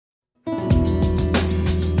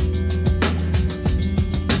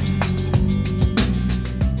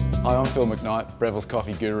Phil McKnight, Breville's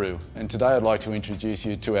coffee guru, and today I'd like to introduce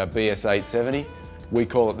you to our BES 870. We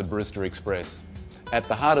call it the Barista Express. At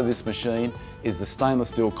the heart of this machine is the stainless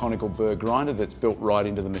steel conical burr grinder that's built right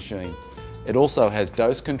into the machine. It also has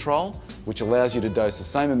dose control, which allows you to dose the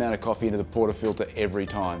same amount of coffee into the portafilter every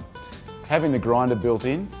time. Having the grinder built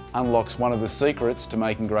in unlocks one of the secrets to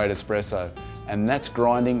making great espresso, and that's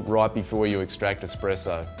grinding right before you extract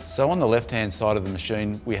espresso. So on the left-hand side of the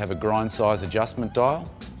machine, we have a grind size adjustment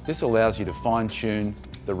dial. This allows you to fine-tune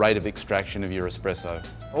the rate of extraction of your espresso.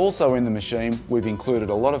 Also in the machine, we've included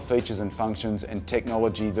a lot of features and functions and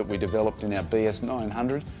technology that we developed in our BES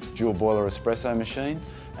 900 dual boiler espresso machine,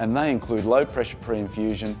 and they include low pressure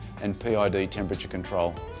pre-infusion and PID temperature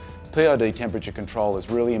control. PID temperature control is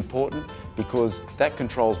really important because that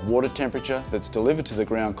controls water temperature that's delivered to the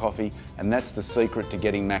ground coffee, and that's the secret to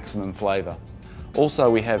getting maximum flavour. Also,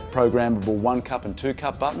 we have programmable 1 cup and 2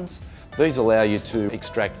 cup buttons. These allow you to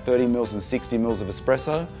extract 30 mils and 60 mils of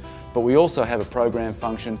espresso, but we also have a program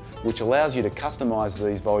function which allows you to customise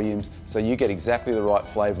these volumes so you get exactly the right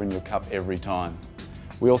flavour in your cup every time.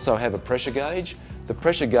 We also have a pressure gauge. The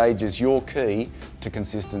pressure gauge is your key to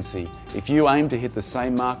consistency. If you aim to hit the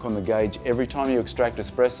same mark on the gauge every time you extract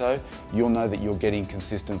espresso, you'll know that you're getting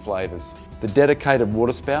consistent flavours. The dedicated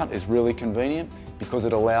water spout is really convenient because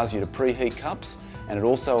it allows you to preheat cups, and it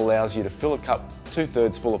also allows you to fill a cup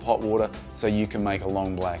 2/3 full of hot water so you can make a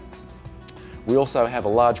long black. We also have a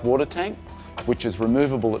large water tank which is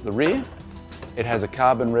removable at the rear. It has a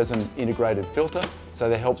carbon resin integrated filter, so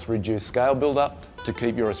that helps reduce scale build-up to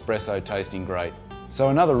keep your espresso tasting great. So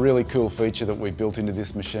another really cool feature that we built into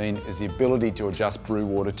this machine is the ability to adjust brew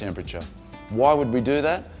water temperature. Why would we do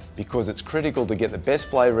that? Because it's critical to get the best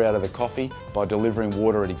flavour out of the coffee by delivering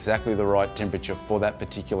water at exactly the right temperature for that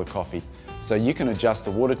particular coffee. So you can adjust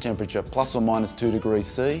the water temperature plus or minus 2 degrees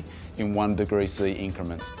C in 1 degree C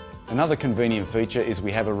increments. Another convenient feature is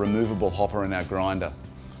we have a removable hopper in our grinder.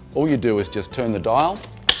 All you do is just turn the dial,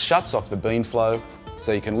 it shuts off the bean flow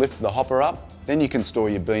so you can lift the hopper up. Then you can store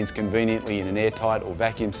your beans conveniently in an airtight or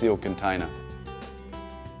vacuum sealed container.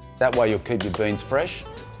 That way you'll keep your beans fresh,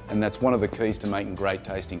 and that's one of the keys to making great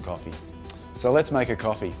tasting coffee. So let's make a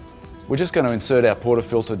coffee. We're just going to insert our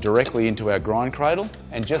portafilter directly into our grind cradle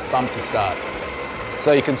and just bump to start.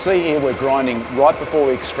 So you can see here we're grinding right before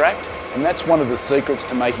we extract, and that's one of the secrets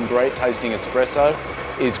to making great tasting espresso,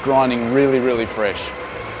 is grinding really fresh.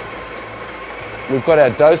 We've got our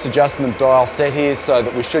dose adjustment dial set here so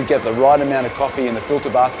that we should get the right amount of coffee in the filter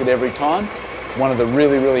basket every time. One of the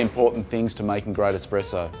really important things to making great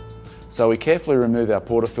espresso. So we carefully remove our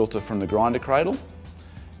portafilter from the grinder cradle.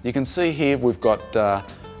 You can see here we've got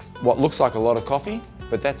what looks like a lot of coffee,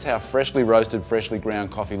 but that's how freshly roasted, freshly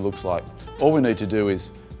ground coffee looks like. All we need to do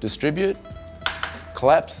is distribute,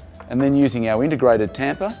 collapse, and then using our integrated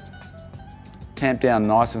tamper, tamp down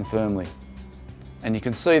nice and firmly. And you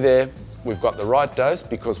can see there, we've got the right dose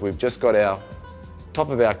because we've just got our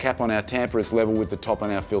top of our cap on our tamper is level with the top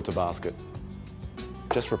on our filter basket.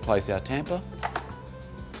 Just replace our tamper,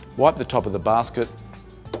 wipe the top of the basket,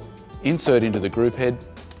 insert into the group head,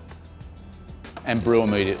 and brew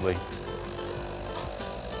immediately.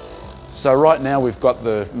 So right now we've got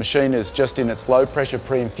the machine is just in its low pressure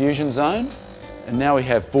pre-infusion zone, and now we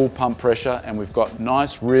have full pump pressure, and we've got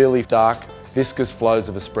nice, really dark, viscous flows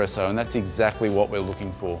of espresso, and that's exactly what we're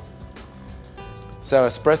looking for. So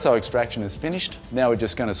espresso extraction is finished. Now we're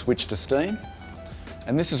just going to switch to steam.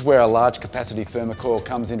 And this is where our large capacity thermocoil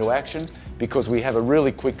comes into action, because we have a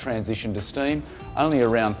really quick transition to steam, only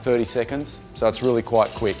around 30 seconds, so it's really quite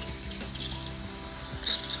quick.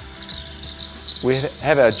 We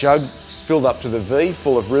have our jug filled up to the V,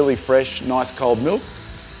 full of really fresh, nice cold milk.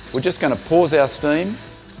 We're just going to pause our steam,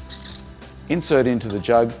 insert into the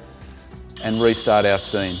jug, and restart our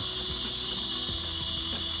steam.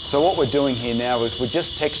 So what we're doing here now is we're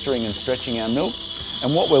just texturing and stretching our milk,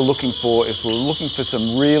 and what we're looking for is we're looking for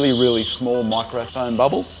some really small microfoam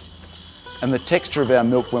bubbles, and the texture of our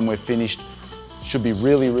milk when we're finished should be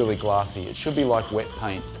really glassy. It should be like wet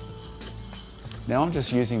paint. Now I'm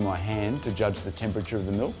just using my hand to judge the temperature of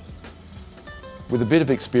the milk. With a bit of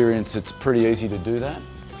experience, it's pretty easy to do that.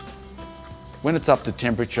 When it's up to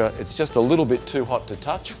temperature, it's just a little bit too hot to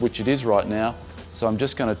touch, which it is right now, so I'm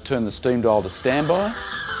just going to turn the steam dial to standby.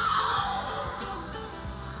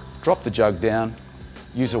 Drop the jug down,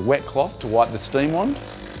 use a wet cloth to wipe the steam wand,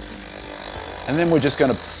 and then we're just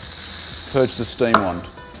going to purge the steam wand.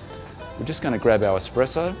 We're just going to grab our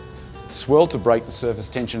espresso, swirl to break the surface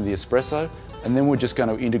tension of the espresso, and then we're just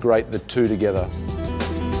going to integrate the two together.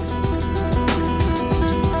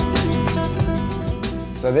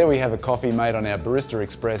 So there we have a coffee made on our Barista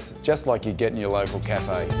Express, just like you get in your local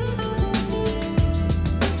cafe.